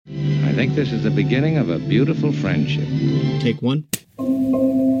I think this is the beginning of a beautiful friendship. Take one. Do you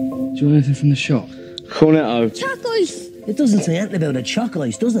want anything from the shop? Cone it out. Choc ice. It doesn't say anything about a choc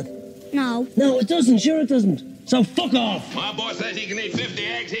ice, does it? No. No, it doesn't. Sure it doesn't. So fuck off. My boss says he can eat 50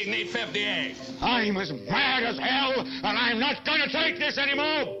 eggs, he can eat 50 eggs. I'm as mad as hell, and I'm not gonna take this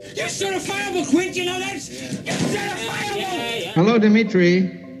anymore. You're certifiable, Quint, you know that? You're certifiable! Hello,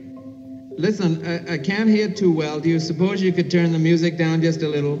 Dimitri. Listen, I can't hear too well. Do you suppose you could turn the music down just a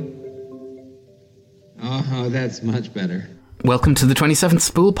little? Oh, that's much better. Welcome to the 27th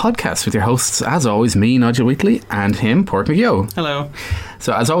Spool podcast with your hosts, as always, me, Nigel Wheatley, and him, Pork McGio. Hello.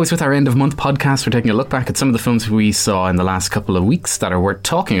 So, as always, with our end of month podcast, we're taking a look back at some of the films we saw in the last couple of weeks that are worth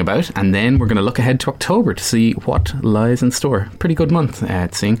talking about, and then we're going to look ahead to October to see what lies in store. Pretty good month,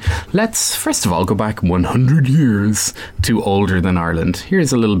 it's seeing. Let's first of all go back 100 years to Older Than Ireland.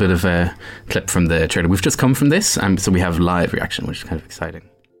 Here's a little bit of a clip from the trailer. We've just come from this, so we have live reaction, which is kind of exciting.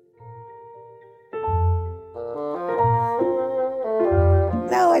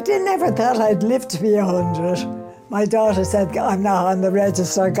 No, I never thought I'd live to be 100. My daughter said, I'm not on the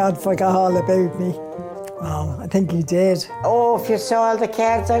register, God forgot all about me. Well, I think he did. Oh, if you saw all the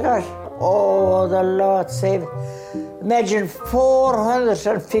cards I got. Oh, the Lord save. Imagine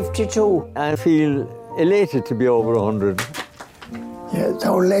 452. I feel elated to be over 100. Yeah,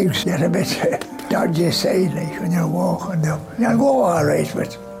 those legs get a bit dodgy side, like when you're walking them. You'll go all right,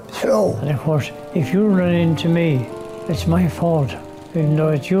 but slow. And of course, if you run into me, it's my fault. Even though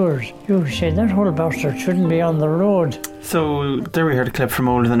it's yours, you say that whole bastard shouldn't be on the road. So there we heard a clip from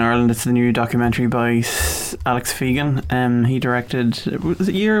Older Than Ireland. It's the new documentary by Alex Fegan. He directed, it was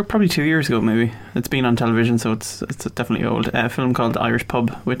a year, probably 2 years ago maybe. It's been on television, so it's definitely old. A film called The Irish Pub,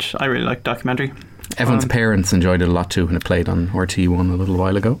 which I really like, documentary. Everyone's parents enjoyed it a lot too when it played on RT1 a little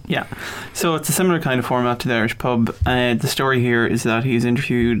while ago. Yeah, so it's a similar kind of format to The Irish Pub. The story here is that he's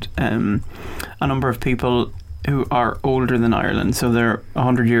interviewed a number of people who are older than Ireland, so they're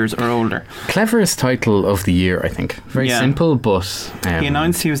 100 years or older. Cleverest title of the year, I think. Very simple, but he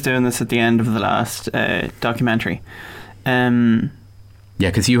announced he was doing this at the end of the last documentary. Yeah,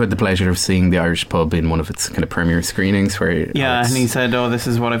 because you had the pleasure of seeing The Irish Pub in one of its kind of premiere screenings where and he said, oh, this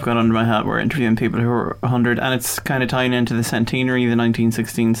is what I've got under my hat. We're interviewing people who are 100, and it's kind of tying into the centenary, the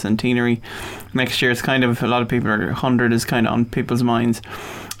 1916 centenary. Next year, it's kind of, a lot of people are 100 is kind of on people's minds.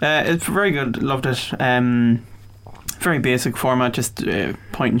 It's very good, loved it. Very basic format, just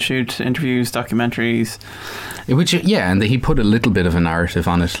point and shoot interviews, documentaries. Which, and he put a little bit of a narrative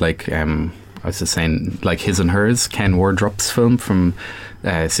on it, like I was just saying, like His and Hers, Ken Wardrop's film from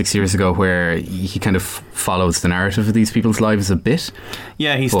 6 years ago, where he kind of follows the narrative of these people's lives a bit.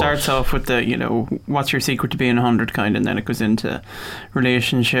 Yeah, he starts off with the, what's your secret to being 100 kind, and then it goes into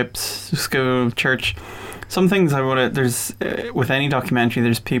relationships, school, church. Some things there's with any documentary,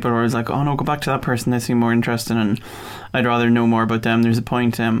 there's people who are always like, oh no, go back to that person, they seem more interesting and I'd rather know more about them. There's a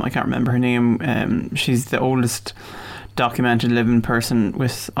point, I can't remember her name, she's the oldest documented living person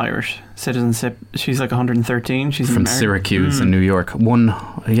with Irish citizenship. She's like 113. She's from Syracuse in New York.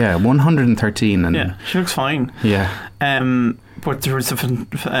 113. And yeah, she looks fine. Yeah. But there was a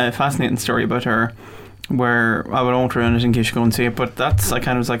fascinating story about her where I won't ruin it in case you go and see it, but I kind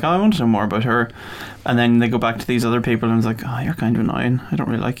of was like, oh, I want to know more about her. And then they go back to these other people and I was like, oh, you're kind of annoying, I don't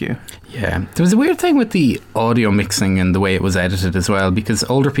really like you. Yeah, there was a weird thing with the audio mixing and the way it was edited as well, because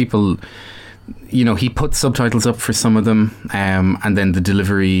older people, he put subtitles up for some of them, and then the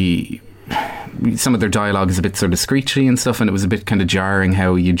delivery, some of their dialogue is a bit sort of screechy and stuff, and it was a bit kind of jarring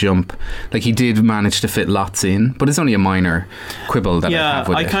how you jump. Like, he did manage to fit lots in, but it's only a minor quibble that I have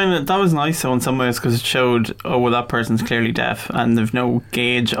with it. That was nice though in some ways, because it showed, oh well, that person's clearly deaf and they've no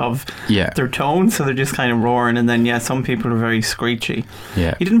gauge of their tone, so they're just kind of roaring, and then some people are very screechy.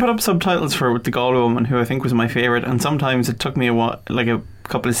 Yeah, he didn't put up subtitles for The Galway Woman, who I think was my favourite, and sometimes it took me a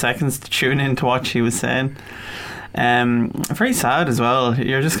couple of seconds to tune in to what she was saying. Very sad as well.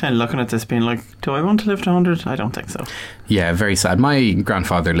 You're just kind of looking at this being like, do I want to live to 100? I don't think so. Yeah, very sad. My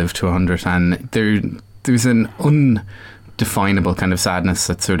grandfather lived to 100, and there's an undefinable kind of sadness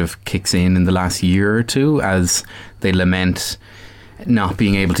that sort of kicks in the last year or two as they lament not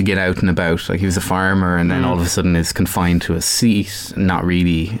being able to get out and about. Like, he was a farmer and then all of a sudden is confined to a seat, not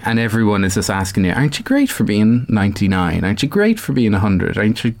really, and everyone is just asking you, aren't you great for being 99? Aren't you great for being 100?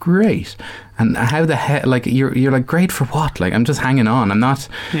 Aren't you great? And how the heck, like, you're like, great for what? Like, I'm just hanging on, I'm not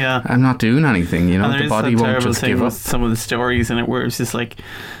doing anything, and the body won't just give up. Some of the stories in it where it's just like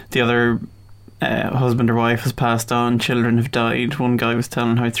the other husband or wife has passed on, children have died. One guy was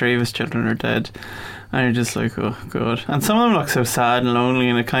telling how 3 of his children are dead, and you're just like, oh god. And some of them look so sad and lonely,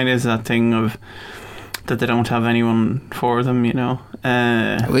 and it kind of is that thing of that they don't have anyone for them, you know.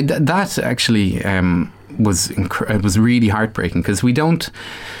 That actually it was really heartbreaking, because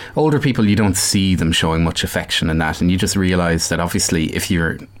older people, you don't see them showing much affection in that, and you just realise that obviously if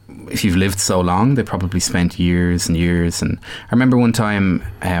you've lived so long, they probably spent years and years. And I remember one time,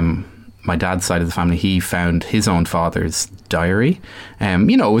 my dad's side of the family, he found his own father's diary.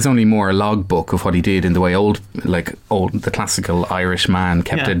 It was only more a logbook of what he did in the way the classical Irish man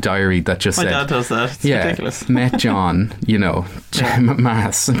kept a diary that just said, my dad does that. It's ridiculous. Met John,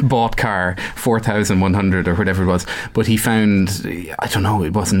 mass, bought car, 4,100 or whatever it was. But he found, I don't know,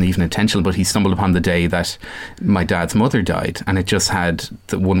 it wasn't even intentional, but he stumbled upon the day that my dad's mother died, and it just had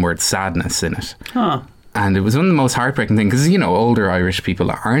the one word sadness in it. Huh. And it was one of the most heartbreaking things, because, older Irish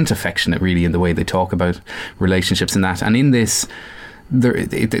people aren't affectionate really in the way they talk about relationships and that. And in this,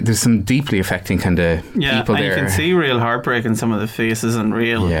 there's some deeply affecting kind of people there. You can see real heartbreak in some of the faces and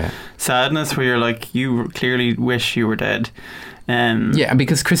real sadness, where you're like, you clearly wish you were dead. And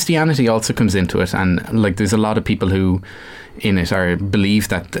because Christianity also comes into it, and there's a lot of people who in it believe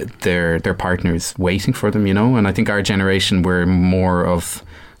that their partner's waiting for them, and I think our generation, were more of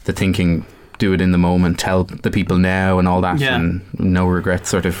the thinking, do it in the moment, tell the people now and all that, and no regrets,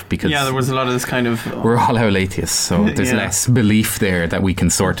 sort of, because there was a lot of this kind of we're all out atheists, so there's less belief there that we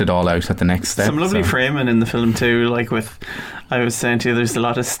can sort it all out at the next step. Some lovely framing in the film too, I was saying to you, there's a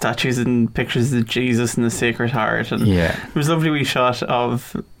lot of statues and pictures of Jesus and the Sacred Heart, and it was a lovely wee shot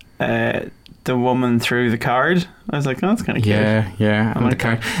of the woman through the card. I was like, oh, that's kind of cute. Yeah. And,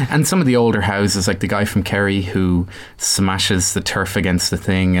 the and some of the older houses, like the guy from Kerry who smashes the turf against the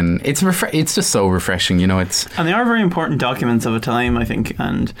thing, and it's just so refreshing, It's and they are very important documents of a time, I think.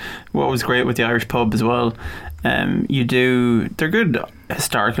 And what was great with the Irish pub as well, they're good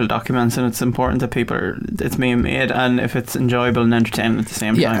historical documents, and it's important that it's being made, and if it's enjoyable and entertaining at the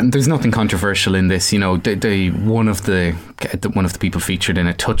same time. And there's nothing controversial in this. One of the people featured in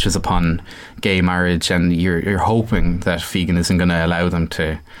it touches upon gay marriage, and you're hoping that Fegan isn't going to allow them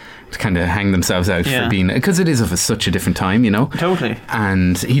to kind of hang themselves out for being, because it is of such a different time, Totally.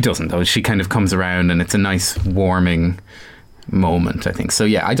 And he doesn't, though. She kind of comes around, and it's a nice warming moment, I think. So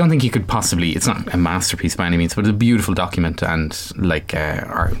I don't think you could possibly, it's not a masterpiece by any means, but it's a beautiful document, and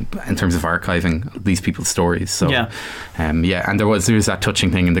in terms of archiving these people's stories. So and there's that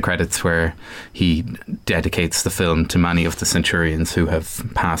touching thing in the credits where he dedicates the film to many of the centurions who have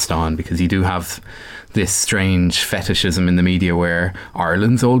passed on, because you do have this strange fetishism in the media where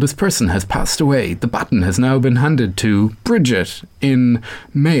Ireland's oldest person has passed away. The baton has now been handed to Bridget in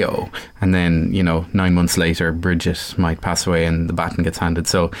Mayo. And then, 9 months later, Bridget might pass away and the baton gets handed.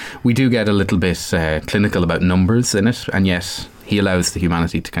 So we do get a little bit clinical about numbers in it, and yet he allows the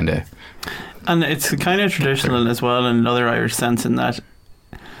humanity to kind of... And it's kind of traditional as well in another Irish sense, in that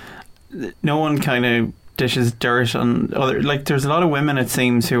no one kind of dishes dirt on other... there's a lot of women, it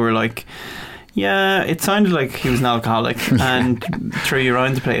seems, who are like... Yeah, it sounded like he was an alcoholic and threw you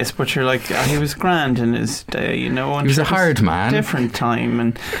around the place, but you're like, he was grand in his day, And he was a hard man. Different time,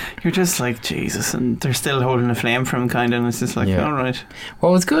 and you're just like, Jesus, and they're still holding a flame for him, kind of, and it's just like, all right.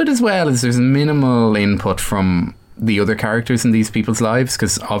 What was good as well is there's minimal input from the other characters in these people's lives,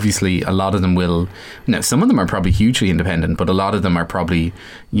 because obviously a lot of them will, some of them are probably hugely independent, but a lot of them are probably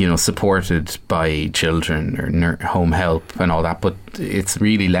supported by children or home help and all that, but it's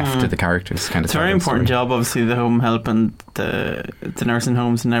really left to the characters kind of. It's a very important job, obviously, the home help and the nursing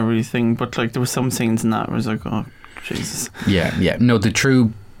homes and everything, but there were some scenes in that where I was like, oh Jesus. The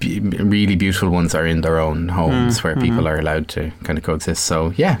true really beautiful ones are in their own homes where people are allowed to kind of coexist.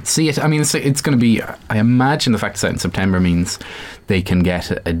 So see it. I mean, it's going to be, I imagine the fact it's out in September means they can get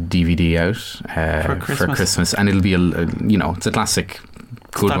a DVD out for Christmas, and it'll be it's a classic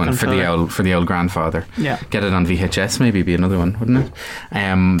good one for the old grandfather. Get it on VHS, maybe be another one, wouldn't it?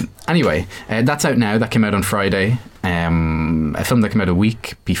 Anyway, that's out now. That came out on Friday. A film that came out a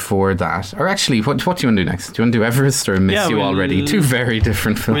week before that. Or actually, what do you want to do next? Do you want to do Everest or Miss You Already? Two very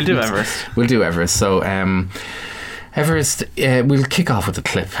different films. We'll do Everest. So Everest, we'll kick off with a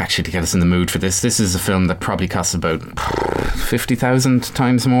clip actually to get us in the mood for this. This is a film that probably costs about 50,000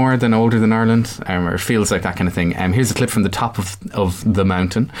 times more than Older Than Ireland, or feels like that kind of thing. Here's a clip from the top of the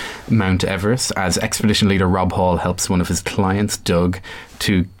mountain, Mount Everest, as expedition leader Rob Hall helps one of his clients, Doug,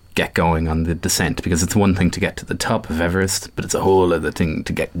 to get going on the descent, because it's one thing to get to the top of Everest, but it's a whole other thing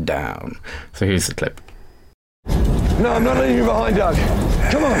to get down. So here's the clip. No, I'm not leaving you behind, Doug.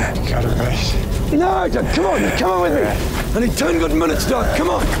 Come on. Got it right. No, Doug, come on with me. I need 10 good minutes, Doug. Come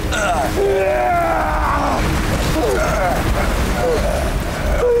on.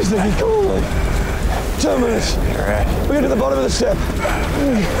 Please, Nicky, come on, mate. 10 minutes. You're right. We get to the bottom of the step.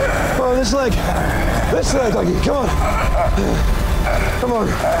 Oh, this leg. Listen there, doggy. Come on. Come on.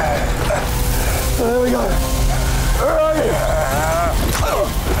 There we go.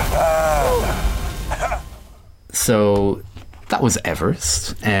 So that was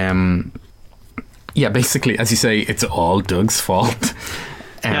Everest. Yeah, basically, as you say, it's all Doug's fault.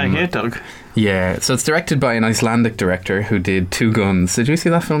 I hate Doug. Yeah, so it's directed by an Icelandic director who did Two Guns. Did you see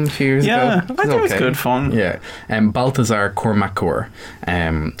that film a few years ago? Yeah, I think it was good fun. Yeah, Balthazar Kormákur.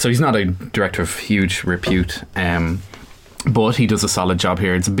 So he's not a director of huge repute, but he does a solid job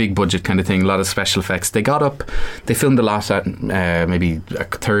here. It's a big budget kind of thing, a lot of special effects. They filmed a lot at maybe a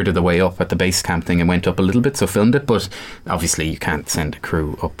third of the way up at the base camp thing and went up a little bit, so filmed it, but obviously you can't send a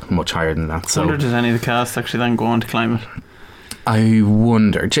crew up much higher than that. So I wonder, did any of the cast actually then go on to climb it? I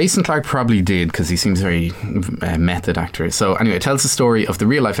wonder. Jason Clarke probably did, because he seems very method actor. So anyway, it tells the story of the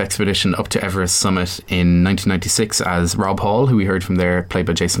real life expedition up to Everest summit in 1996 as Rob Hall, who we heard from there, played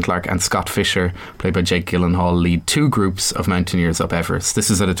by Jason Clarke, and Scott Fisher, played by Jake Gyllenhaal, lead two groups of mountaineers up Everest.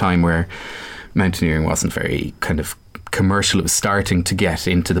 This is at a time where mountaineering wasn't very kind of commercial. It was starting to get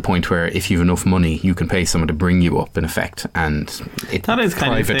into the point where if you have enough money, you can pay someone to bring you up, in effect, and that is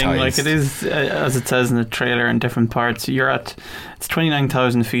kind of thing. Like it is, as it says in the trailer, in different parts. It's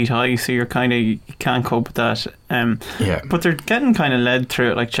 29,000 feet high, so you can't cope with that. But they're getting kind of led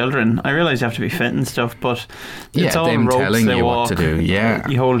through it like children. I realise you have to be fit and stuff, but it's all them ropes telling they you walk, what to do. Yeah,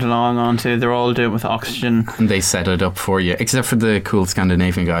 you hold along onto. They're all doing it with oxygen, and they set it up for you. Except for the cool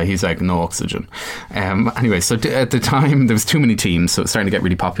Scandinavian guy, he's like no oxygen. Anyway, so at the time there was too many teams, so it's starting to get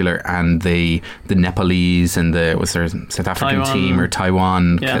really popular. And the Nepalese and was there a South African team or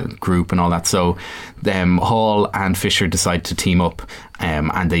Taiwan group and all that. So Hall and Fisher decide to team up.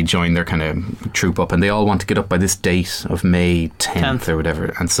 And they join their kind of troop up, and they all want to get up by this date of May 10th or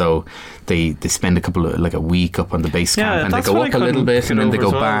whatever. And so they spend a week up on the base camp, and they go up a little bit, and then they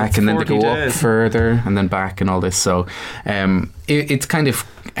go back, and then they go up further, and then back, and all this. So it's kind of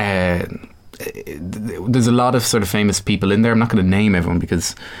there's a lot of sort of famous people in there. I'm not going to name everyone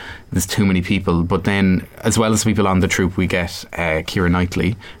because there's too many people, but then as well as people on the troop, we get Keira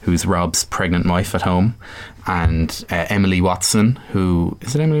Knightley, who's Rob's pregnant wife at home, and Emily Watson, who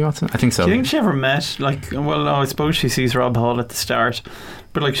is it Emily Watson? I think so. Do you think she ever met? I suppose she sees Rob Hall at the start,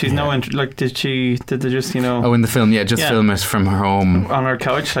 but she's no did they just in the film film it from her home on her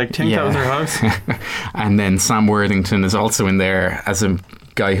couch, that was her house. And then Sam Worthington is also in there as a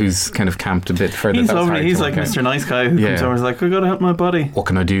guy who's kind of camped a bit further. He's lovely. He's like Mr. Nice Guy who comes over and is like, I gotta help my buddy. What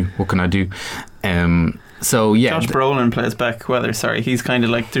can I do? So Josh Brolin plays Beck Weather. Sorry, he's kind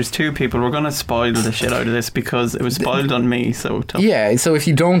of like, there's two people. We're going to spoil the shit out of this because it was spoiled on me. So so if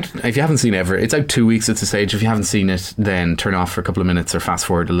you haven't seen Everest, it's out 2 weeks at the stage. If you haven't seen it, then turn off for a couple of minutes or fast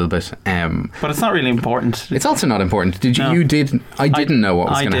forward a little bit. But it's not really important. It's also not important. I didn't know what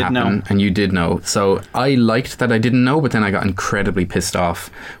was going to happen, and you did know. So I liked that I didn't know, but then I got incredibly pissed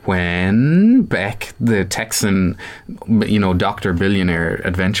off when Beck, the Texan, doctor, billionaire,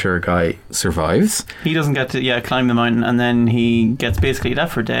 adventurer guy, survives. He doesn't get to climb the mountain, and then he gets basically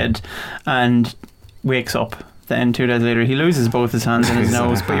left for dead and wakes up. Then 2 days later he loses both his hands and his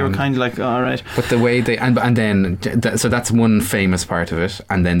nose, but you were kind of like, all right. But the way they and then so that's one famous part of it,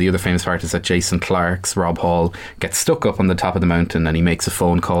 and then the other famous part is that Jason Clarke's Rob Hall gets stuck up on the top of the mountain, and he makes a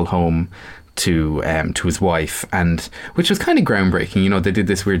phone call home to his wife, and which was kind of groundbreaking. They did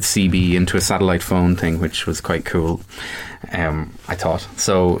this weird CB into a satellite phone thing, which was quite cool. I thought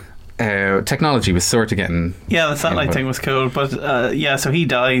so. Technology was sort of getting... Yeah, the satellite thing was cool, but so he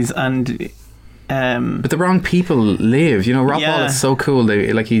dies, and... but the wrong people live. Rob Hall is so cool.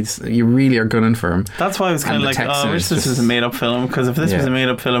 You really are gunning for him. That's why I was kind of like, I wish this was a made-up film, because if this was a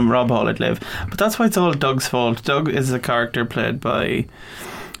made-up film, Rob Hall would live. But that's why it's all Doug's fault. Doug is a character played by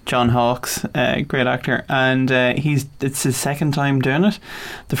John Hawkes, great actor, and it's his second time doing it.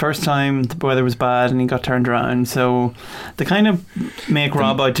 The first time the weather was bad and he got turned around, so they kind of make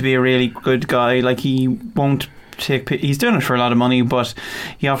Rob out to be a really good guy. He won't he's doing it for a lot of money, but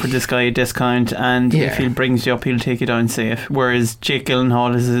he offered this guy a discount, and if he brings you up, he'll take you down safe. Whereas Jake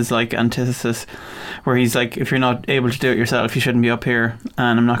Gyllenhaal is his antithesis, where he's like, if you're not able to do it yourself, you shouldn't be up here,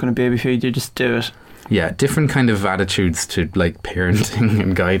 and I'm not going to baby feed you, just do it. Yeah, different kind of attitudes to parenting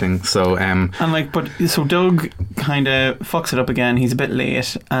and guiding. So so Doug kind of fucks it up again. He's a bit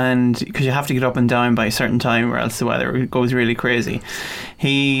late, and because you have to get up and down by a certain time, or else the weather goes really crazy.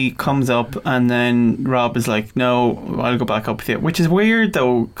 He comes up, and then Rob is like, "No, I'll go back up with you," which is weird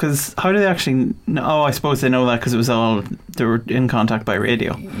though, because how do they actually? Oh, I suppose they know that because it was all they were in contact by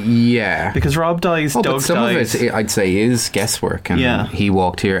radio. Yeah. Because Rob dies, Doug but some dies. of it, I'd say, is guesswork. And he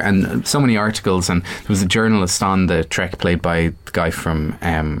walked here, and so many articles, and there was a journalist on the Trek played by the guy from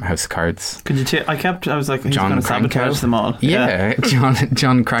House of Cards. Could you? I was like, he's going to sabotage them all. Yeah, John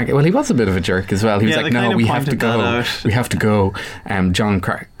Crankow. Well, he was a bit of a jerk as well. He was like, no, we have to go. We have to go. John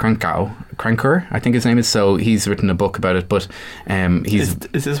Crankow, I think his name is. So he's written a book about it, but he's...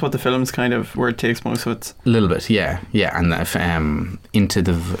 Is this what the film's kind of, where it takes most of it? A little bit, yeah. And if, Into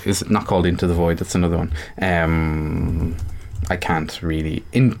the... Is it not called Into the Void? That's another one. I can't really...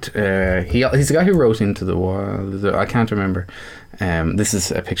 he's the guy who wrote Into the Wild. I can't remember. This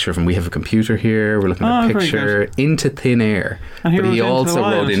is a picture of him. We have a computer here. We're looking at a picture. Into Thin Air. And but he also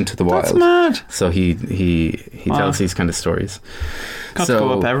wrote Into the Wild. That's mad. So he tells these kind of stories. Got to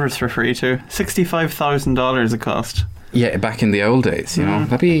go up Everest for free too. $65,000 it cost. Yeah, back in the old days, you know,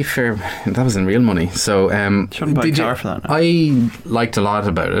 that'd be fair. That was in real money. So, shouldn't buy a car for that now. I liked a lot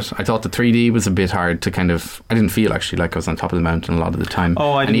about it. I thought the 3D was a bit hard to kind of. I didn't feel actually like I was on top of the mountain a lot of the time.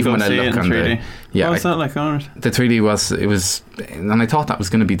 Oh, I didn't even go see it in 3D. What was that like on it? The 3D was, and I thought that was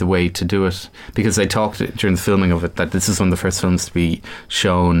going to be the way to do it, because they talked during the filming of it that this is one of the first films to be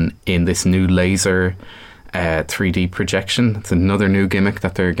shown in this new laser 3D projection. It's another new gimmick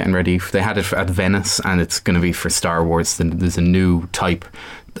that they're getting ready. They had it at Venice, and it's going to be for Star Wars. There's a new type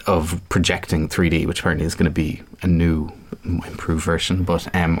of projecting 3D, which apparently is going to be a new improved version. But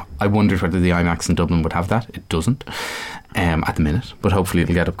I wondered whether the IMAX in Dublin would have that. It doesn't at the minute, but hopefully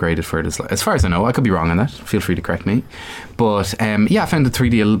it'll get upgraded for it. As far as I know, I could be wrong on that. Feel free to correct me. But I found the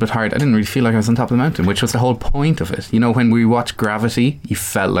 3D a little bit hard. I didn't really feel like I was on top of the mountain, which was the whole point of it. You know, when we watched Gravity, you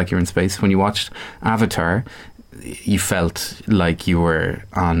felt like you were in space. When you watched Avatar, you felt like you were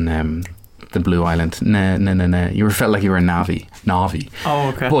on the Blue Island. You felt like you were in Navi. Oh,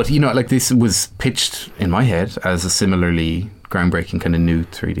 okay. But you know, like, this was pitched in my head as a similarly groundbreaking kind of new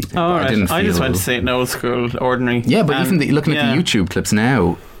 3D thing. Oh, right. I just went to see it in old school, ordinary. Yeah, but even looking at the YouTube clips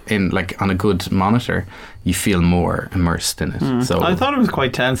now, in like on a good monitor, you feel more immersed in it. So I thought it was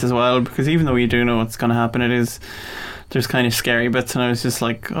quite tense as well, because even though you do know what's going to happen, there's kind of scary bits, and I was just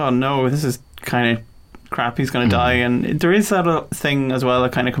like, oh no, this is kind of crap, he's going to die. And there is that thing as well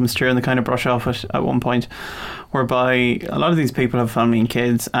that kind of comes through, and they kind of brush off it at one point, whereby a lot of these people have family and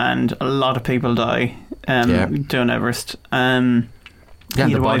kids, and a lot of people die doing Everest. The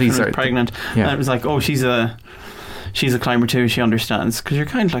bodies are pregnant, and it was like, oh, she's a climber too, she understands, because you're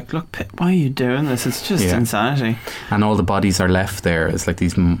kind of like, look, why are you doing this? It's just insanity. And all the bodies are left there as like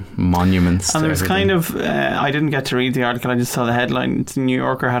these monuments. And there's kind of I didn't get to read the article, I just saw the headline. The New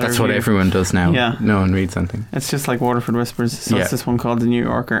Yorker had that's what everyone does now. No one reads anything. It's just like Waterford Whispers. So it's this one called The New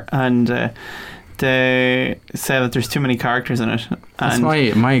Yorker, and they say that there's too many characters in it. That's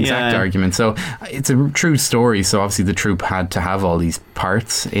my exact argument. So it's a true story, so obviously the troupe had to have all these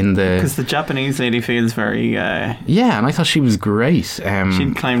parts in the... Because the Japanese lady feels very... and I thought she was great.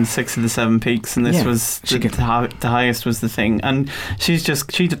 She'd climbed 6 of the 7 peaks, and this was the highest was the thing. And she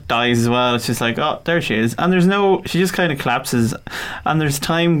dies as well. It's just like, oh, there she is. And she just kind of collapses. And there's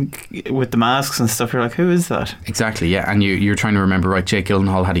time with the masks and stuff. You're like, who is that? Exactly, yeah. And you're trying to remember, right, Jake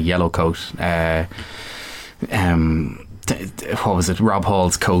Gyllenhaal had a yellow coat. What was it? Rob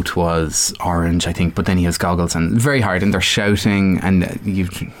Hall's coat was orange, I think, but then he has goggles, and very hard, and they're shouting, and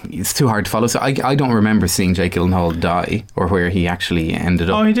it's too hard to follow. So I don't remember seeing Jake Gyllenhaal die, or where he actually ended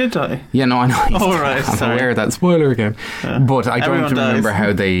up. Oh, he did die? Yeah, no, I know. I'm aware of that. Spoiler again. But I don't remember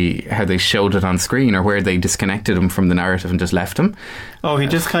how they showed it on screen, or where they disconnected him from the narrative and just left him. Oh, he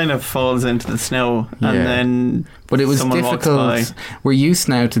just kind of falls into the snow, and then... But it was difficult. We're used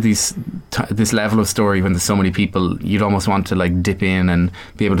now to this level of story when there's so many people. You'd almost want to like dip in and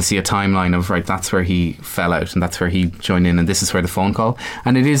be able to see a timeline of, right, that's where he fell out, and that's where he joined in, and this is where the phone call.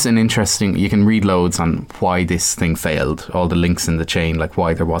 And it is an interesting. You can read loads on why this thing failed. All the links in the chain, like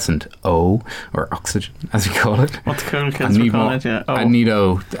why there wasn't O or oxygen, as we call it. What the cool kids were calling it, yeah. I need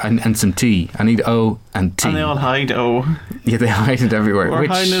O and some T. I need O and T. And they all hide O. Yeah, they hide it everywhere. We're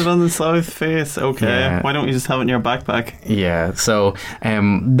hiding it on the south face. Okay, why don't you just have it in your backpack? Yeah, so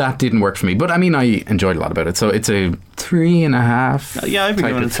that didn't work for me, but I mean, I enjoyed a lot about it. So it's a 3.5. Yeah, I've been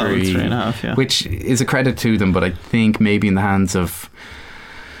giving it solid 3.5. Yeah, which is a credit to them, but I think maybe in the hands of,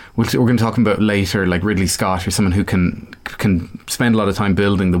 we're going to talk about later, like Ridley Scott, or someone who can spend a lot of time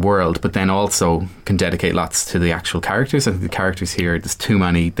building the world, but then also can dedicate lots to the actual characters. I think the characters here, there's too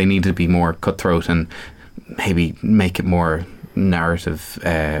many. They need to be more cutthroat and maybe make it more narrative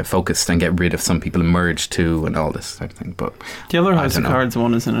focused, and get rid of some people and merge too, and all this type of thing. But the other House of Cards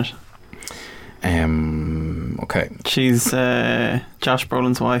one, isn't it? Okay. She's Josh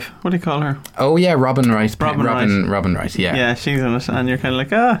Brolin's wife. What do you call her? Oh yeah, Robin Wright. Robin Wright. Yeah. Yeah, she's in it, and you're kind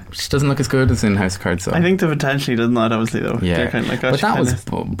of like, She doesn't look as good as in House of Cards, though. I think they've intentionally done that, obviously, though. Yeah. They're kind of like, but that was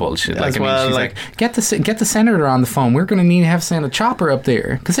bullshit. Like, she's like, get the senator on the phone. We're going to have to send a chopper up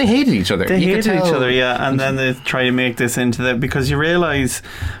there, because they hated each other. They hated each other, yeah. And then they try to make this into because you realise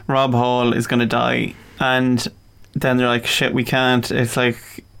Rob Hall is going to die, and then they're like, shit, we can't. It's like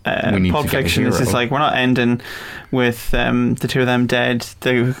Pulp Fiction is just like, we're not ending with the two of them dead.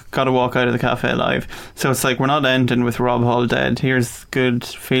 They've got to walk out of the cafe alive. So it's like, we're not ending with Rob Hall dead. Here's good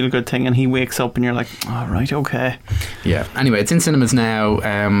feel good thing, and he wakes up and you're like, all right, okay. Yeah. Anyway, it's in cinemas now.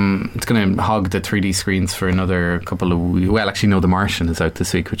 It's going to hog the 3D screens for another couple of actually no, The Martian is out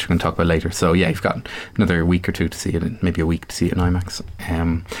this week, which we're going to talk about later. So yeah, you've got another week or two to see it, maybe a week to see it in IMAX.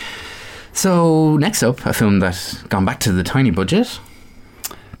 So next up, a film that's gone back to the tiny budget.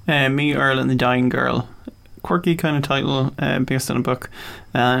 Me, Earl and the Dying Girl. Quirky kind of title, based on a book.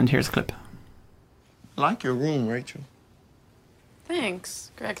 And here's a clip. I like your room, Rachel.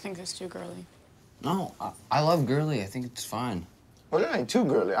 Thanks. Greg thinks it's too girly. No, I love girly. I think it's fine. Well, it ain't too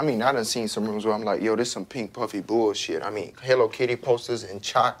girly. I mean, I done seen some rooms where I'm like, yo, this some pink puffy bullshit. I mean, Hello Kitty posters and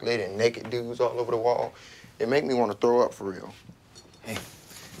chocolate and naked dudes all over the wall. It make me want to throw up for real. Hey,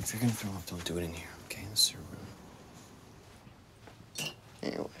 if you're gonna throw up, don't do it in here, okay? This is your room.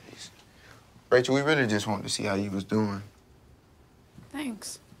 Anyways, Rachel, we really just wanted to see how you was doing.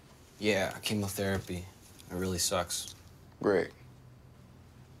 Thanks. Yeah, chemotherapy. It really sucks. Greg,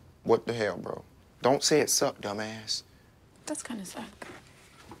 what the hell, bro? Don't say it sucked, dumbass. That's kind of sad.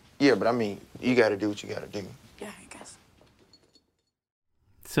 Yeah, but I mean, you gotta do what you gotta do. Yeah, I guess.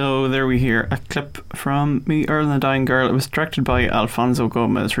 So there we hear a clip from Me, Earl and the Dying Girl. It was directed by Alfonso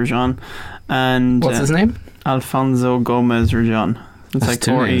Gomez-Rejon. And what's his name? Alfonso Gomez-Rejon. It's that's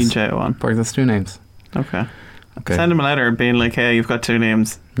like R-E-J-O-N. That's two names. Okay. Send him a letter being like, hey, you've got two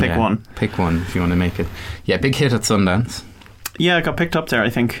names. Pick one. Pick one if you want to make it. Yeah, big hit at Sundance. Yeah, it got picked up there, I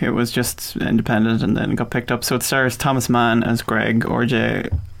think. It was just independent and then it got picked up. So it stars Thomas Mann as Greg, R.J.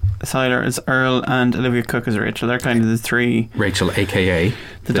 Seiler as Earl, and Olivia Cook as Rachel. They're kind of the three. Rachel, a.k.a.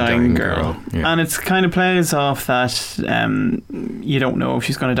 The Dying Girl. Yeah. And it's kind of plays off that you don't know if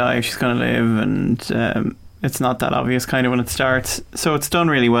she's going to die, if she's going to live, and it's not that obvious kind of when it starts. So it's done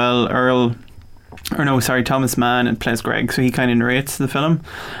really well. Thomas Mann, it plays Greg, so he kind of narrates the film,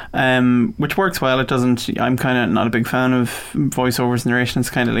 which works well. It doesn't, I'm kind of not a big fan of voiceovers narration. It's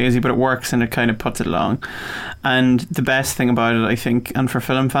kind of lazy, but it works and it kind of puts it along. And the best thing about it, I think, and for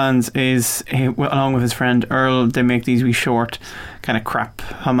film fans, is along with his friend Earl, they make these wee short kind of crap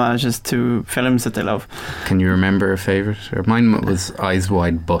homages to films that they love. Can you remember a favourite? Mine was Eyes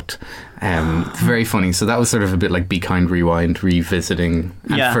Wide But. Very funny. So that was sort of a bit like Be Kind Rewind, revisiting.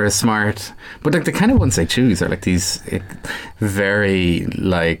 And for a smart, but like the kind of ones they choose are like these very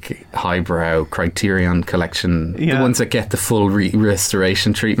like highbrow Criterion Collection, the ones that get the full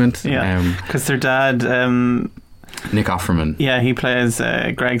restoration treatment. Yeah, because their dad. Nick Offerman. Yeah, he plays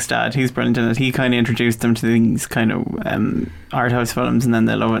Greg's dad. He's brilliant in it. He kind of introduced them to these kind of art house films, and then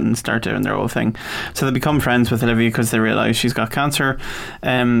they love it and start doing their whole thing. So they become friends with Olivia because they realise she's got cancer.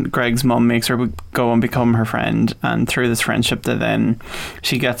 Greg's mum makes her go and become her friend, and through this friendship then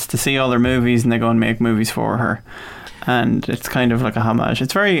she gets to see all their movies, and they go and make movies for her. And it's kind of like a homage.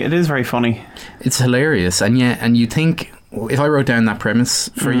 It is very funny. It's hilarious, and you think, if I wrote down that premise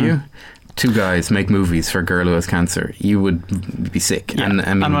for you, two guys make movies for a girl who has cancer, you would be sick. Yeah.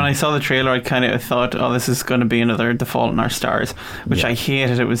 And when I saw the trailer, I kind of thought, oh, this is going to be another The Fault in Our Stars, which I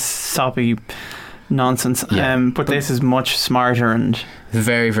hated. It was soppy nonsense. But this is much smarter and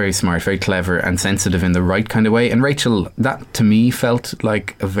very, very smart, very clever and sensitive in the right kind of way. And Rachel, that to me felt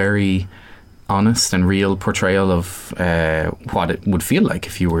like a very honest and real portrayal of what it would feel like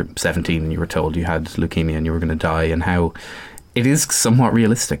if you were 17 and you were told you had leukemia and you were going to die, and how it is somewhat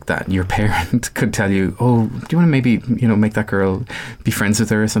realistic that your parent could tell you, oh, do you want to maybe, make that girl, be friends with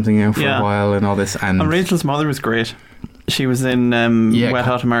her or something, for a while and all this. And Rachel's mother was great. She was in Wet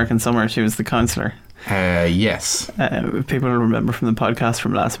Hot American Summer. She was the counsellor. Yes. People will remember from the podcast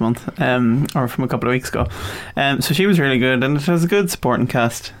from last month, or from a couple of weeks ago. So she was really good, and it has a good supporting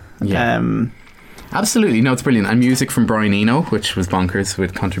cast. Yeah. Absolutely, no, it's brilliant. And music from Brian Eno, which was bonkers,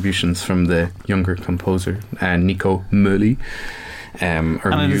 with contributions from the younger composer Nico Muhly. And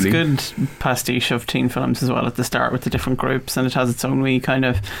it's a good pastiche of teen films as well at the start with the different groups, and it has its own wee kind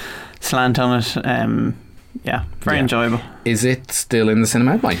of slant on it. Very enjoyable. Is it still in the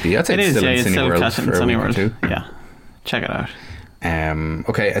cinema? It might be. I'd say it's still in Cineworld for a week or two. Yeah, check it out.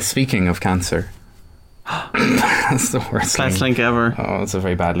 Okay, speaking of cancer, that's the worst link ever. Oh, it's a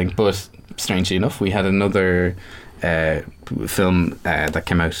very bad link, but strangely enough, we had another film that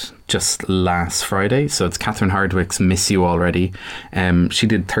came out just last Friday. So it's Catherine Hardwicke's Miss You Already. She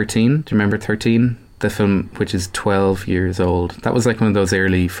did 13. Do you remember 13? The film, which is 12 years old. That was like one of those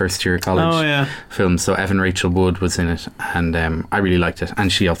early first year college films. So Evan Rachel Wood was in it, and I really liked it.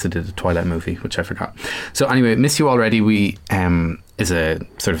 And she also did a Twilight movie, which I forgot. So anyway, Miss You Already is a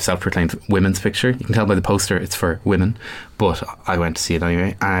sort of self-proclaimed women's picture. You can tell by the poster it's for women, but I went to see it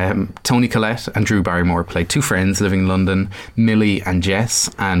anyway. Toni Collette and Drew Barrymore played two friends living in London, Millie and Jess,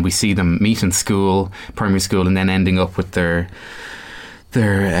 and we see them meet in school, primary school, and then ending up with their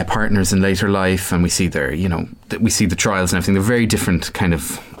partners in later life, and we see we see the trials and everything. They're very different kind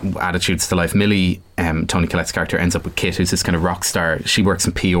of attitudes to life. Millie, Toni Collette's character, ends up with Kit, who's this kind of rock star. She works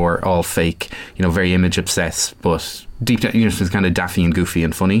in PR, all fake, very image obsessed, but deep down, she's kind of daffy and goofy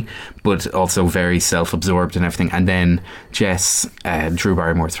and funny, but also very self-absorbed and everything. And then Jess, Drew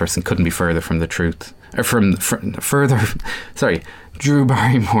Barrymore's person, couldn't be further from the truth. Drew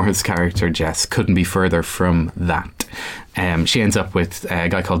Barrymore's character Jess couldn't be further from that. She ends up with a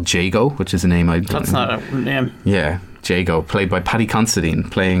guy called Jago, which is a name I don't know. That's not a name. Yeah, Jago, played by Paddy Considine,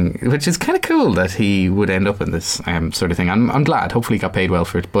 which is kind of cool that he would end up in this sort of thing. I'm glad. Hopefully he got paid well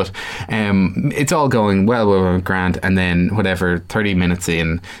for it. But it's all going well, grand. And then 30 minutes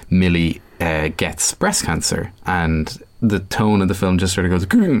in, Millie gets breast cancer, and the tone of the film just sort of goes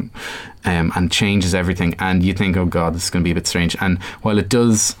and changes everything, and you think, oh god, this is going to be a bit strange. And while it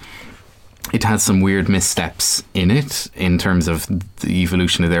has some weird missteps in it in terms of the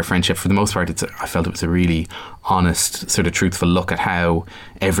evolution of their friendship, for the most part I felt it was a really honest, sort of truthful look at how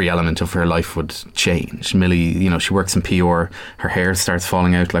every element of her life would change. Millie, she works in PR, her hair starts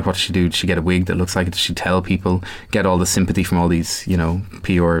falling out. Like, what does she do? Does she get a wig that looks like it? Does she tell people, get all the sympathy from all these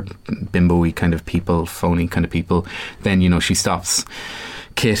PR bimbo-y kind of people, phony kind of people? Then she stops.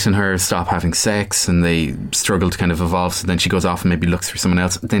 Kit and her stop having sex, and they struggle to kind of evolve. So then she goes off and maybe looks for someone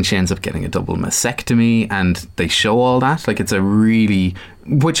else. Then she ends up getting a double mastectomy, and they show all that. Like, it's a really,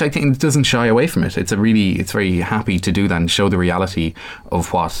 which I think doesn't shy away from it. It's very happy to do that and show the reality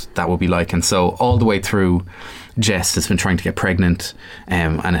of what that will be like. And so all the way through, Jess has been trying to get pregnant,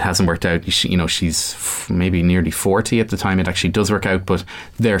 and it hasn't worked out. She's maybe nearly 40 at the time it actually does work out, but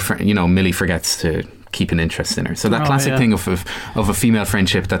Millie forgets to keep an interest in her. So that classic thing of a female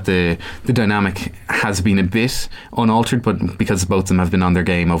friendship, that the dynamic has been a bit unaltered, but because both of them have been on their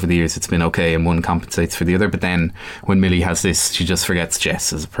game over the years, it's been okay, and one compensates for the other. But then when Millie has this, she just forgets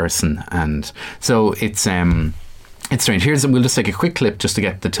Jess as a person, and so it's strange. We'll just take a quick clip just to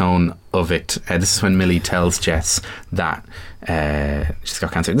get the tone of it. This is when Millie tells Jess that she's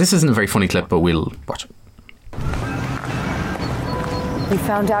got cancer. This isn't a very funny clip, but we'll watch it. You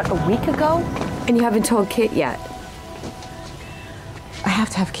found out a week ago? And you haven't told Kit yet? I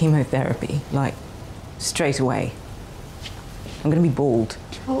have to have chemotherapy, like, straight away. I'm gonna be bald.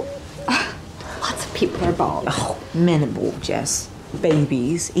 Well, lots of people are bald. Oh, men are bald, Jess.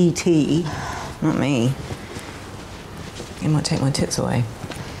 Babies, E.T., not me. It might take my tits away.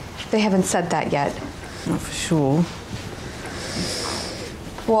 They haven't said that yet. Not for sure.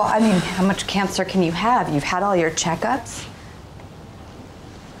 Well, I mean, how much cancer can you have? You've had all your checkups?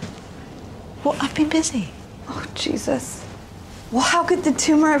 Well, I've been busy. Oh, Jesus. Well, how could the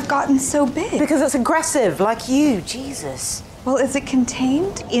tumor have gotten so big? Because it's aggressive, like you, Jesus. Well, is it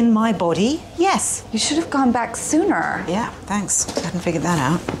contained? In my body, yes. You should have gone back sooner. Yeah, thanks. I hadn't figured that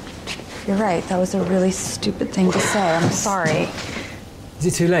out. You're right. That was a really stupid thing to say. I'm sorry. Is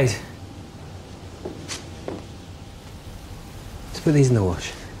it too late? Let's put these in the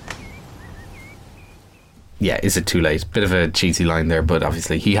wash. Yeah, is it too late? Bit of a cheesy line there, but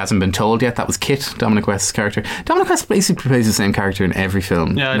obviously he hasn't been told yet. That was Kit, Dominic West's character. Dominic West basically plays the same character in every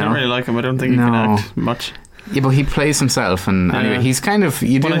film. Yeah, I don't really like him. I don't think he can act much. Yeah, but he plays himself, and anyway, he's kind of...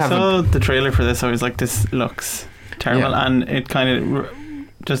 When I saw the trailer for this, I was like, this looks terrible, and it kind of...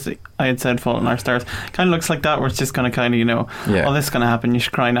 Just, I had said Fault in Our Stars, kind of looks like that, where it's just going to kind of, oh, this is going to happen, you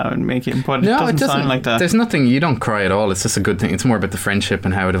should cry now and make it, but it doesn't sound like that. There's nothing, you don't cry at all, it's just a good thing. It's more about the friendship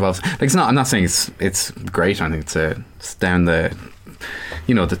and how it evolves. Like, it's not, I'm not saying it's great, I think it's down the,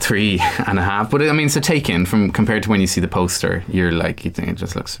 the 3.5, but I mean, it's a take in from, compared to when you see the poster, you're like, you think it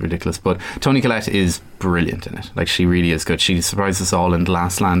just looks ridiculous. But Toni Collette is brilliant in it. Like, she really is good. She surprised us all in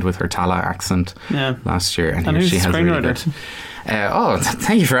Last Land with her Tala accent last year, and here she has really good.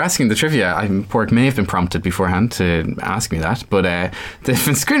 Thank you for asking the trivia. Pork may have been prompted beforehand to ask me that, but the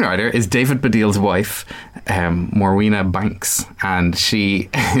screenwriter is David Baddiel's wife, Morwenna Banks, and she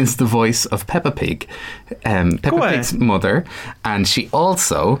is the voice of Peppa Pig, Peppa Pig's mother, and she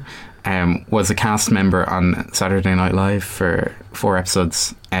also was a cast member on Saturday Night Live for 4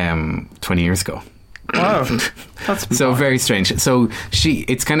 episodes 20 years ago. Wow, that's so very strange. So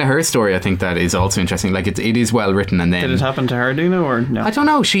it's kind of her story, I think, that is also interesting. Like it is well written. And then did it happen to her? Do you know, or no? I don't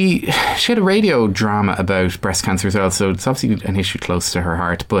know. She had a radio drama about breast cancer as well, so it's obviously an issue close to her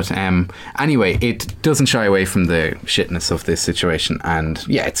heart. But anyway, it doesn't shy away from the shitness of this situation, and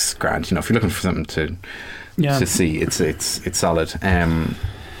yeah, it's grand. You know, if you're looking for something to see, it's solid.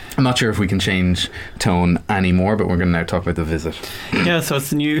 I'm not sure if we can change tone anymore, but we're going to now talk about The Visit. Yeah, so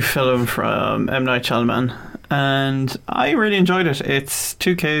it's a new film from M. Night Shyamalan, and I really enjoyed it. It's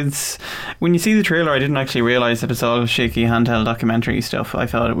 2 kids. When you see the trailer, I didn't actually realise that it's all shaky handheld documentary stuff. I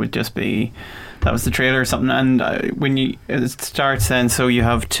thought it would just be that was the trailer or something. And it starts then, so you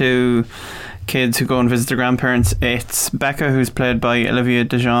have 2 kids who go and visit their grandparents. It's Becca, who's played by Olivia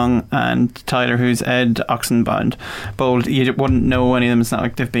de Jong, and Tyler, who's Ed Oxenbould. You wouldn't know any of them. It's not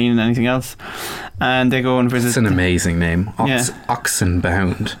like they've been in anything else. And they go and visit. It's an amazing name,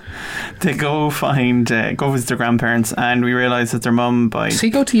 Oxenbound. They go visit their grandparents, and we realise that their mum Does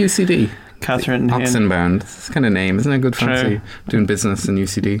he go to UCD? Catherine Oxenbound. It's kind of name, isn't it? Good fancy doing business in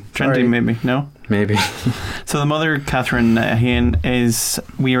UCD. Trendy, maybe. No? Maybe. So the mother, Catherine Hain,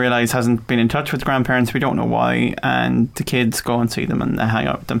 we realise hasn't been in touch with grandparents. We don't know why, and the kids go and see them and they hang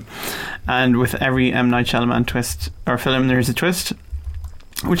out with them. And with every M. Night Shyamalan twist or film, there's a twist,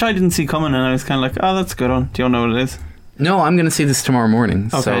 which I didn't see coming, and I was kind of like, oh, that's a good one. Do you know what it is? No, I'm going to see this tomorrow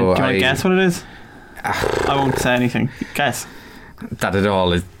morning. Okay, so do you want to guess what it is? I won't say anything. Guess. That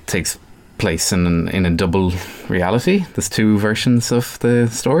it takes place in a double reality. There's 2 versions of the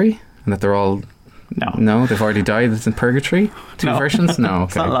story, and that they're all they've already died. It's in purgatory. 2 versions. No, okay.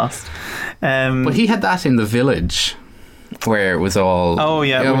 It's not lost. But he had that in The Village, where it was all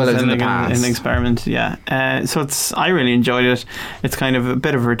it was in the past. An experiment. So I really enjoyed it. It's kind of a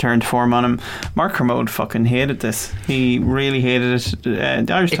bit of a return to form on him. Mark Kermode fucking hated this. He really hated it.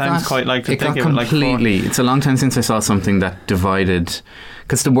 The Irish Times quite liked it. It's a long time since I saw something that divided.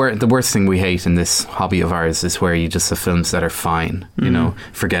 Because the worst thing we hate in this hobby of ours is where you just have films that are fine, you know,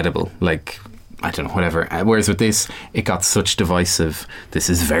 forgettable, like, I don't know, whatever. Whereas with this, it got such divisive.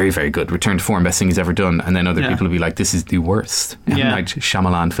 This is very, very good. Return to form, best thing he's ever done. And then other people will be like, this is the worst M. Night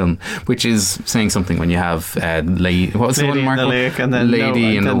Shyamalan film, which is saying something when you have what was the one, Marco? Lady in the Lake, and then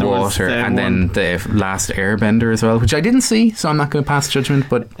Lady in the Water, and then the Last Airbender as well, which I didn't see, so I'm not going to pass judgment.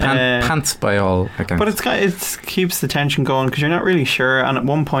 But pants by all accounts. But it keeps the tension going because you're not really sure. And at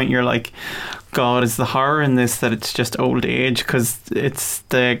one point, you're like, God, is the horror in this that it's just old age? Because it's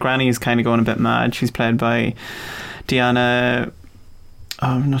the granny is kind of going a bit mad. She's played by Deanna,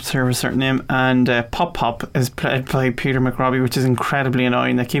 I'm not sure of a certain name, and Pop Pop is played by Peter McRobbie, which is incredibly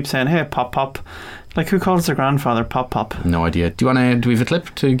annoying. They keep saying, hey, Pop Pop. Like, who calls their grandfather Pop Pop? No idea. Do we have a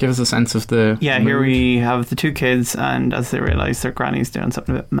clip to give us a sense of the mood? Here we have the 2 kids, and as they realise their granny's doing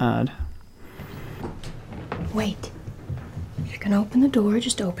something a bit mad. Wait. If you're going to open the door,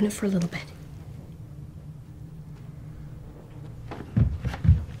 just open it for a little bit.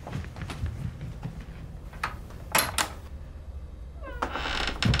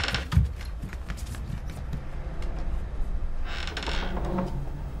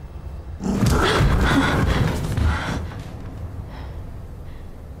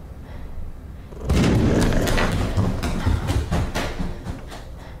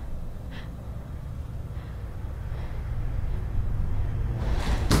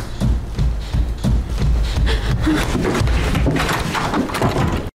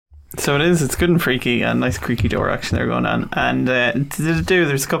 So it's good and freaky, and nice creaky door action there going on, and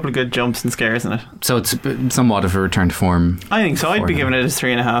there's a couple of good jumps and scares in it. So it's somewhat of a return to form. I think so. I'd be giving it a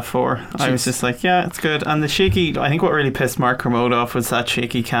 3.5, 4. Jeez. I was just like, yeah, it's good. And the shaky, I think what really pissed Mark Kermode off was that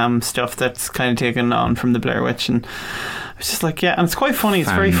shaky cam stuff that's kind of taken on from the Blair Witch, and I was just like, yeah, and it's quite funny.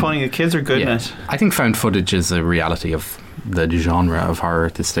 It's very funny. The kids are good in it. I think found footage is a reality of the genre of horror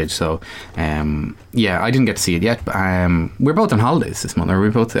at this stage. So I didn't get to see it yet, but we're both on holidays this month, or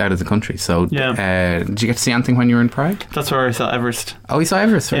we're both out of the country, so did you get to see anything when you were in Prague? That's where I saw Everest. Oh, you saw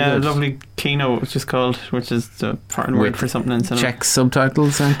Everest? Very good. Lovely kino, which is called, which is the foreign word for something in cinema. Czech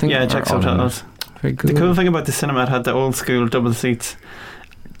subtitles, I think. Yeah, Czech subtitles. Very good. The cool thing about the cinema, it had the old school double seats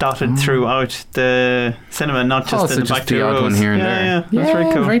dotted throughout the cinema, not just in the back 2 rows. One here and there. Yeah, that's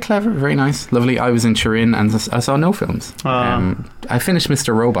very cool. Very clever, very nice, lovely. I was in Turin and I saw no films. I finished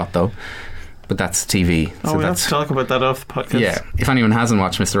Mr. Robot though, but that's TV. So we have to talk about that off the podcast. Yeah, if anyone hasn't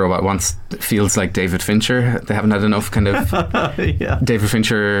watched Mr. Robot, feels like David Fincher, they haven't had enough kind of David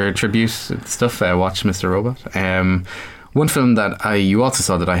Fincher tribute stuff. Watch Mr. Robot. One film that you also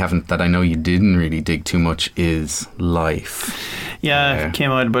saw that I know you didn't really dig too much is Life. Yeah, it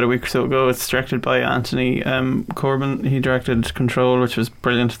came out about a week or so ago. It's directed by Anthony Corbin. He directed Control, which was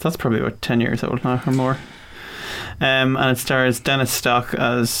brilliant. That's probably about 10 years old now or more. And it stars Dennis Stock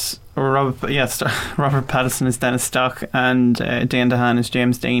as Robert Pattinson is Dennis Stock, and Dane DeHaan is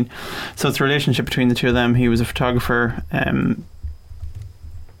James Dean. So it's a relationship between the two of them. He was a photographer,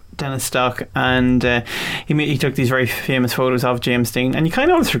 Dennis Stock, and he took these very famous photos of James Dean, and you kind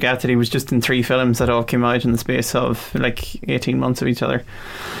of always forget that he was just in 3 films that all came out in the space of like 18 months of each other.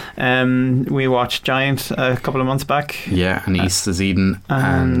 We watched Giant a couple of months back, and East of Eden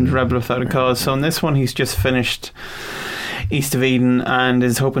and Rebel Without a Cause. So in this one he's just finished East of Eden and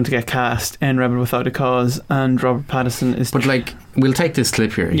is hoping to get cast in Rebel Without a Cause, and Robert Pattinson is... But like, we'll take this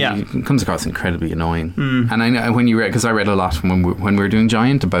clip here. Yeah. He comes across incredibly annoying. And I know when you read, because I read a lot when we were doing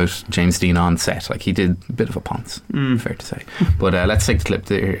Giant about James Dean on set, like he did a bit of a ponce, fair to say. But let's take the clip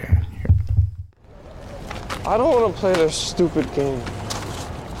there. I don't want to play this stupid game.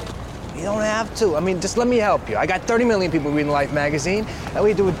 You don't have to. I mean, just let me help you. I got 30 million people reading Life magazine, and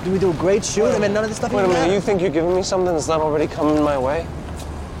we do a great shoot. I mean, none of this stuff. Wait a minute, you think you're giving me something that's not already coming my way?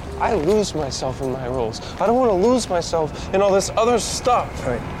 I lose myself in my roles. I don't want to lose myself in all this other stuff.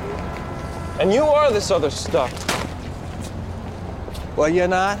 Right. And you are this other stuff. Well, you're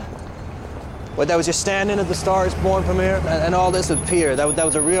not. Well, that was your stand-in at the Star is Born premiere, and all this with Pierre. That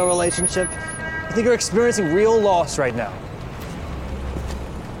was a real relationship. I think you're experiencing real loss right now.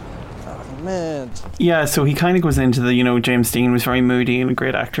 Man. Yeah, so he kind of goes into the, James Dean was very moody and a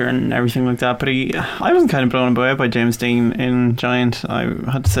great actor and everything like that, but I wasn't kind of blown away by James Dean in Giant, I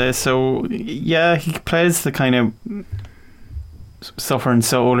had to say. So yeah, he plays the kind of suffering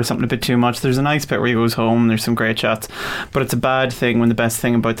soul or something a bit too much. There's a nice bit where he goes home, there's some great shots, but it's a bad thing when the best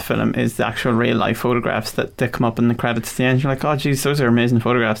thing about the film is the actual real life photographs that come up in the credits at the end. You're like, oh geez, those are amazing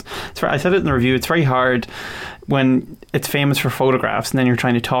photographs. I said it in the review, it's very hard when it's famous for photographs and then you're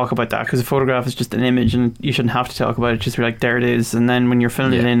trying to talk about that, because a photograph is just an image and you shouldn't have to talk about it, just be like, there it is, and then when you're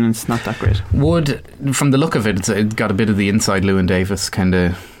filling it in, it's not that great. From the look of it, it's got a bit of the Inside Llewyn Davis kind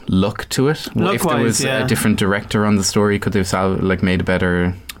of look to it. If there was a different director on the story, could they have made a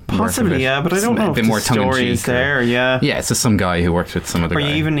better... Possibly, yeah, but I don't know if the story is there. Yeah, it's just some guy who worked with some other guy. Or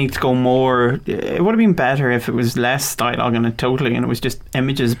you even need to go more. It would have been better if it was less dialogue in it totally, and it was just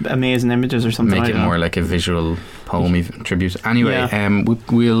images, amazing images or something. Make it more like a visual poem tribute. Anyway,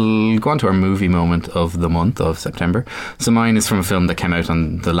 we'll go on to our movie moment of the month of September. So mine is from a film that came out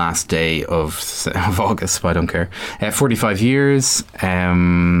on the last day of August, but I don't care. 45 Years,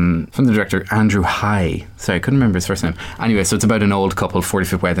 from the director Andrew High. Sorry, I couldn't remember his first name. Anyway, so it's about an old couple,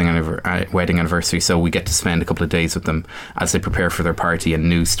 45th wedding anniversary, so we get to spend a couple of days with them as they prepare for their party, and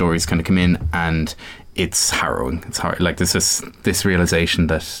news stories kind of come in, and it's harrowing. It's hard. Like, there's this realization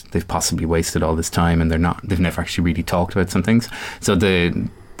that they've possibly wasted all this time and they've never actually really talked about some things. So the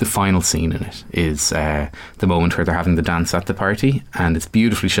final scene in it is the moment where they're having the dance at the party, and it's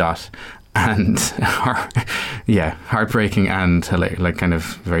beautifully shot and heartbreaking and kind of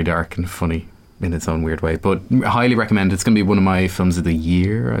very dark and funny in its own weird way, but highly recommend. It's going to be one of my films of the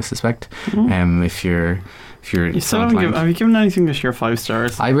year, I suspect. If you're have you given anything this year 5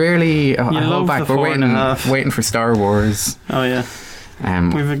 stars? I rarely hold back. We're waiting for Star Wars. Oh yeah.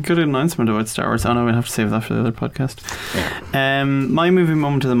 We have a good announcement about Star Wars. Oh no, we'll have to save that for the other podcast. My movie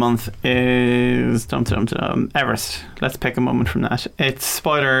moment of the month is Everest. Let's pick a moment from that. It's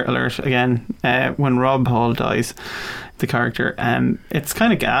spoiler alert again, when Rob Hall dies, the character. It's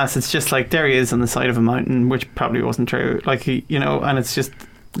kind of gas. It's just like, there he is on the side of a mountain, which probably wasn't true, like and it's just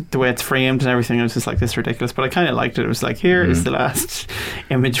the way it's framed and everything. It was just like, this ridiculous, but I kind of liked it. It was like, here is the last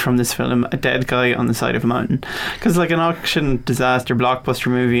image from this film, a dead guy on the side of a mountain, because like an action disaster blockbuster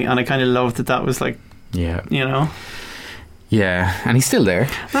movie, and I kind of loved that was like, and he's still there.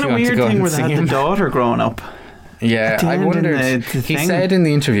 Not a weird thing where they had the daughter growing up. Yeah, I wondered. He said in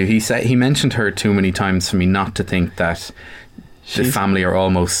the interview, he mentioned her too many times for me not to think that the family are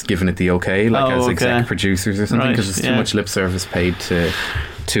almost giving it the okay, as exec producers or something, because there's too much lip service paid to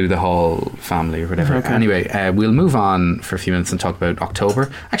the Hall family or whatever. Anyway, we'll move on for a few minutes and talk about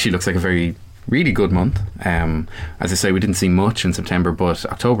October. Actually looks like a very really good month. As I say, we didn't see much in September, but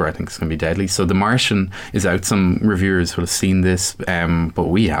October I think is going to be deadly. So The Martian is out. Some reviewers will have seen this, but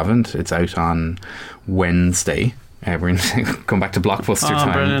we haven't. It's out on Wednesday. We're going to come back to blockbuster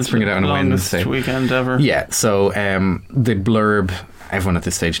time. Brilliant. Let's bring it out on a Wednesday. Weekend ever. Yeah, so the blurb everyone at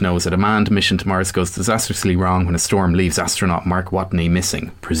this stage knows that a manned mission to Mars goes disastrously wrong when a storm leaves astronaut Mark Watney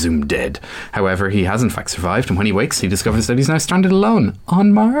missing, presumed dead. However, he has in fact survived, and when he wakes, he discovers that he's now stranded alone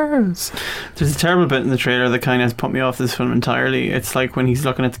on Mars. There's a terrible bit in the trailer that kind of put me off this film entirely. It's like when he's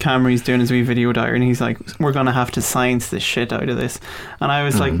looking at the camera, he's doing his wee video diary, and he's like, we're going to have to science the shit out of this. And I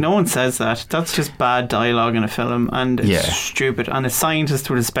was like, no one says that. That's just bad dialogue in a film, and it's stupid. And a scientist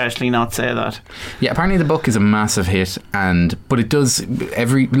would especially not say that. Yeah, apparently the book is a massive hit, but it does,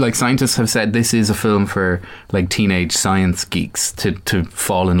 scientists have said this is a film for like teenage science geeks to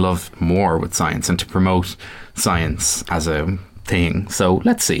fall in love more with science and to promote science as a thing. So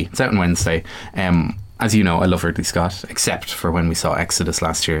let's see. It's out on Wednesday. As you know, I love Ridley Scott, except for when we saw Exodus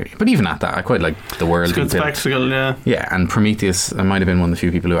last year. But even at that, I quite like the world. It's a good spectacle, yeah. Yeah, and Prometheus, I might have been one of the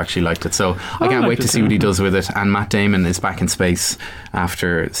few people who actually liked it. So I can't wait to see what he does with it. And Matt Damon is back in space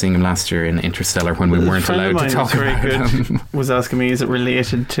after seeing him last year in Interstellar when we weren't allowed to talk about him. Was asking me, is it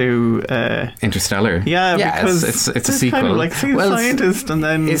related to Interstellar? Yeah, because it's a sequel. Kind of like see the scientist, and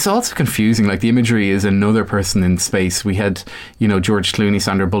then it's also confusing. Like the imagery is another person in space. We had, George Clooney,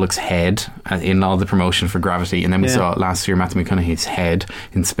 Sandra Bullock's head in all the promotion for Gravity, and then we saw last year Matthew McConaughey's head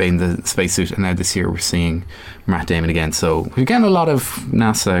in Spain, the spacesuit, and now this year we're seeing Matt Damon again. So we're getting a lot of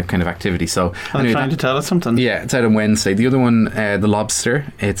NASA kind of activity. So anyway, trying to tell us something. Yeah, it's out on Wednesday. The other one, The Lobster.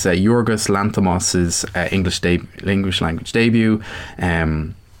 It's Yorgos Lanthimos' English language debut.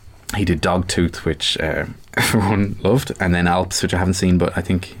 He did Dogtooth, which everyone loved, and then Alps, which I haven't seen, but I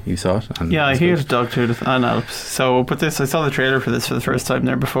think you saw it. And I hated Dogtooth and Alps. So, but I saw the trailer for this for the first time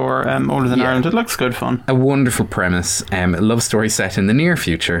there before. Older Than Ireland. It looks good fun. A wonderful premise. A love story set in the near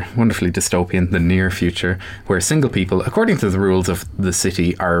future, wonderfully dystopian. The near future, where single people, according to the rules of the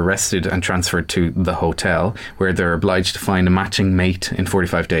city, are arrested and transferred to the hotel, where they're obliged to find a matching mate in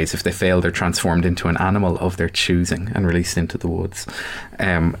 45 days. If they fail, they're transformed into an animal of their choosing and released into the woods.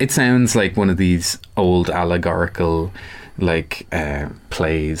 It sounds like one of these old allegorical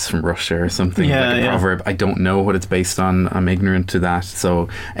plays from Russia or something, like a proverb. I don't know what it's based on. I'm ignorant to that. So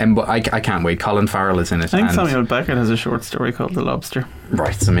but I can't wait. Colin Farrell is in it. I think Samuel Beckett has a short story called The Lobster.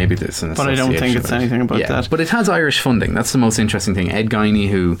 Right, so maybe there's an association. But I don't think it's anything about that. But it has Irish funding. That's the most interesting thing. Ed Guiney,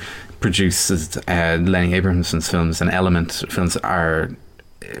 who produces Lenny Abrahamson's films and Element films, are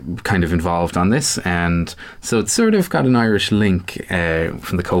kind of involved on this, and so it's sort of got an Irish link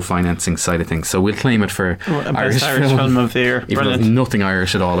from the co-financing side of things, so we'll claim it for Irish film of the year. Even though there's nothing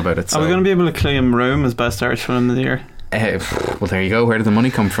Irish at all about it. So. Are we going to be able to claim Room as best Irish film of the year? Well, there you go. Where did the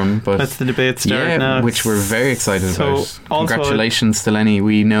money come from? But that's the debate start now. Which we're very excited about. Congratulations to Lenny.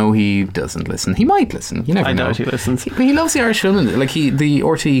 We know he doesn't listen. He might listen. You never know. I doubt he listens. But he loves the Irish film. Like the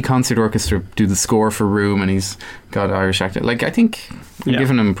RTE Concert Orchestra do the score for Room, and he's got Irish actor. Like, I think we're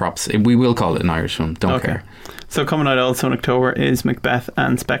giving him props. We will call it an Irish film. Don't care. So coming out also in October is Macbeth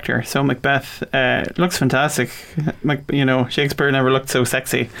and Spectre. So Macbeth looks fantastic. Shakespeare never looked so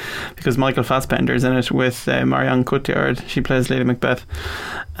sexy, because Michael Fassbender's in it with Marianne Cotillard. She plays Lady Macbeth,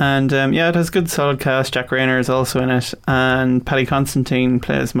 and it has a good solid cast. Jack Rayner is also in it, and Paddy Constantine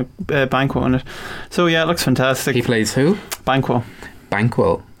plays Banquo in it. So it looks fantastic. He plays who? Banquo.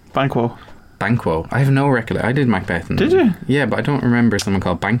 Banquo. I have no recollection. I did Macbeth. Did you? Yeah, but I don't remember someone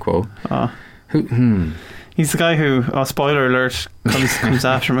called Banquo. Oh. Who? He's the guy who, spoiler alert, comes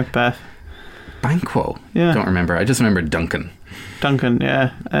after Macbeth. Banquo? Yeah. Don't remember. I just remember Duncan.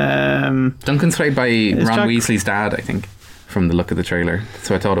 Yeah. Duncan's played by Ron Weasley's dad, I think, from the look of the trailer. That's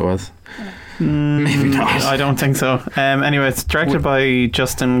what I thought it was. Maybe not. I don't think so. Anyway, it's directed by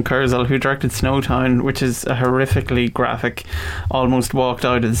Justin Kurzel, who directed Snowtown, which is a horrifically graphic, almost walked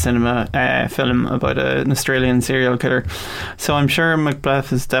out of the cinema film about an Australian serial killer. So I'm sure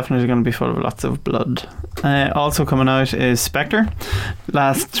Macbeth is definitely going to be full of lots of blood. Also coming out is Spectre,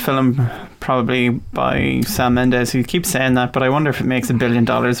 last film probably by Sam Mendes. He keeps saying that, but I wonder if it makes $1 billion.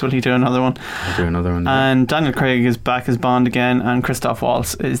 Will he do another one? I'll do another one. And Daniel Craig is back as Bond again, and Christoph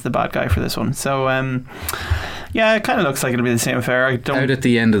Waltz is the bad guy for this one. So it kind of looks like it'll be the same affair. Out at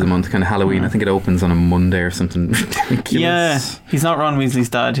the end of the month, kind of Halloween. I think it opens on a Monday or something ridiculous. Yeah, he's not Ron Weasley's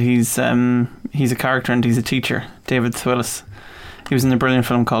dad. He's a character, and he's a teacher, David Thewlis. He was in a brilliant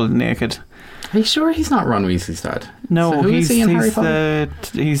film called Naked. Are you sure he's not Ron Weasley's dad? No, so he's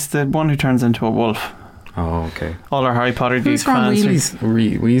the one who turns into a wolf. Oh, okay. All our Harry Potter geeks fans. Who's Ron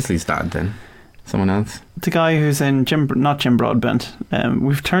Weasley's dad then? Someone else? The guy who's in not Jim Broadbent.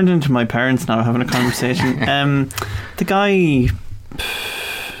 We've turned into my parents now having a conversation. The guy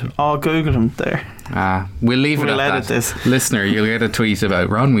Oh, Google him there. We'll leave it We'll at edit that. this. Listener, you'll get a tweet about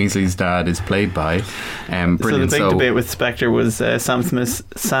Ron Weasley's dad is played by. Brilliant. So the big debate with Spectre was Sam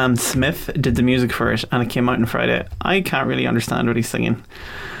Smith did the music for it, and it came out on Friday. I can't really understand what he's singing.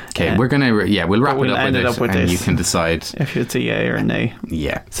 Okay, we'll wrap it up with it, and you can decide if it's a yay or a nay.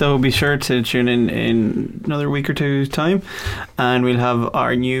 Yeah. So be sure to tune in another week or two's time, and we'll have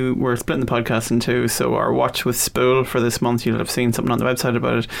we're splitting the podcast in two. So our watch with Spool for this month, you'll have seen something on the website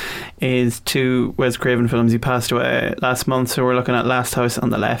about it, is 2 Wes Craven films. He passed away last month, so we're looking at Last House on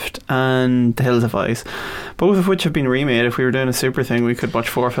the Left and The Hills of Eyes, both of which have been remade. If we were doing a super thing, we could watch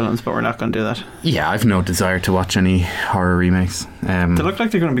 4 films, but we're not going to do that. Yeah, I've no desire to watch any horror remakes. They look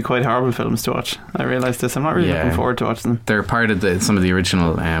like they're going to be quite horrible films to watch. I realise this. I'm not really looking forward to watching them. They're part of some of the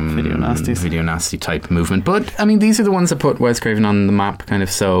original video nasty type movement. But I mean, these are the ones that put Wes Craven on the map, kind of.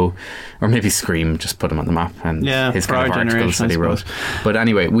 So, or maybe Scream just put him on the map, and his kind of articles that he wrote. But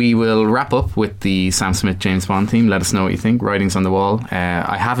anyway, we will wrap up with the Sam Smith James Bond theme. Let us know what you think. Writings on the Wall.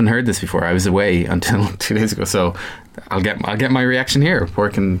 I haven't heard this before. I was away until 2 days ago, so I'll get my reaction here.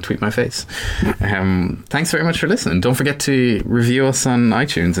 Work and tweet my face. Thanks very much for listening. Don't forget to review us on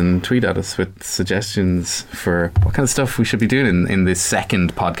iTunes and tweet at us with suggestions for what kind of stuff we should be doing in this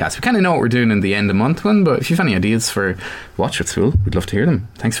second podcast. We kind of know what we're doing in the end of month one, but if you have any ideas for Watch with Spool, we'd love to hear them.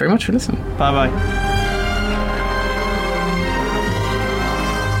 Thanks very much for listening. Bye bye.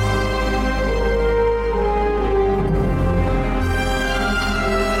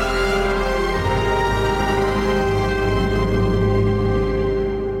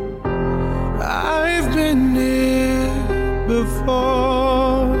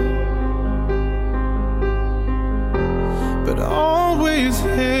 Before, but always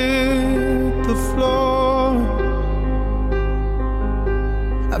hit the floor.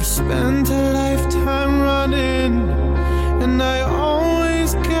 I've spent a lifetime running, and I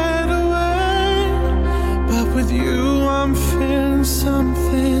always get away. But with you, I'm feeling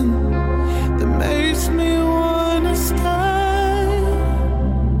something that makes me wanna stay.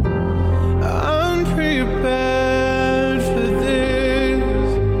 I'm prepared.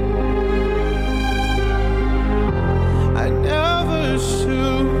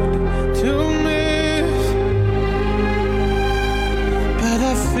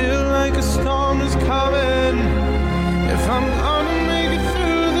 I'm gonna make it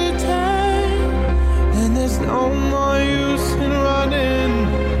through the day, and there's no more use in running.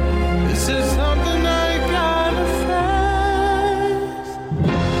 This is something I gotta face.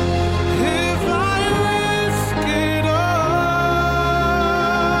 If I risk it all,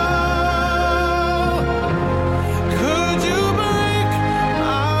 could you break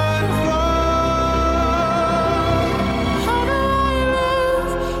my fall? How do I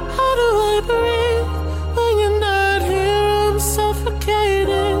live? How do I breathe when you're not here?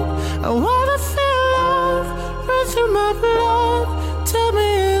 Suffocating. I wanna feel love run through my blood. Tell me,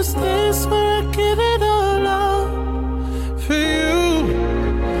 is this where I give it all up? For you,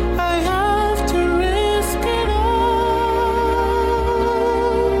 I have to risk it all.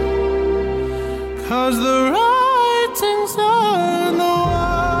 'Cause the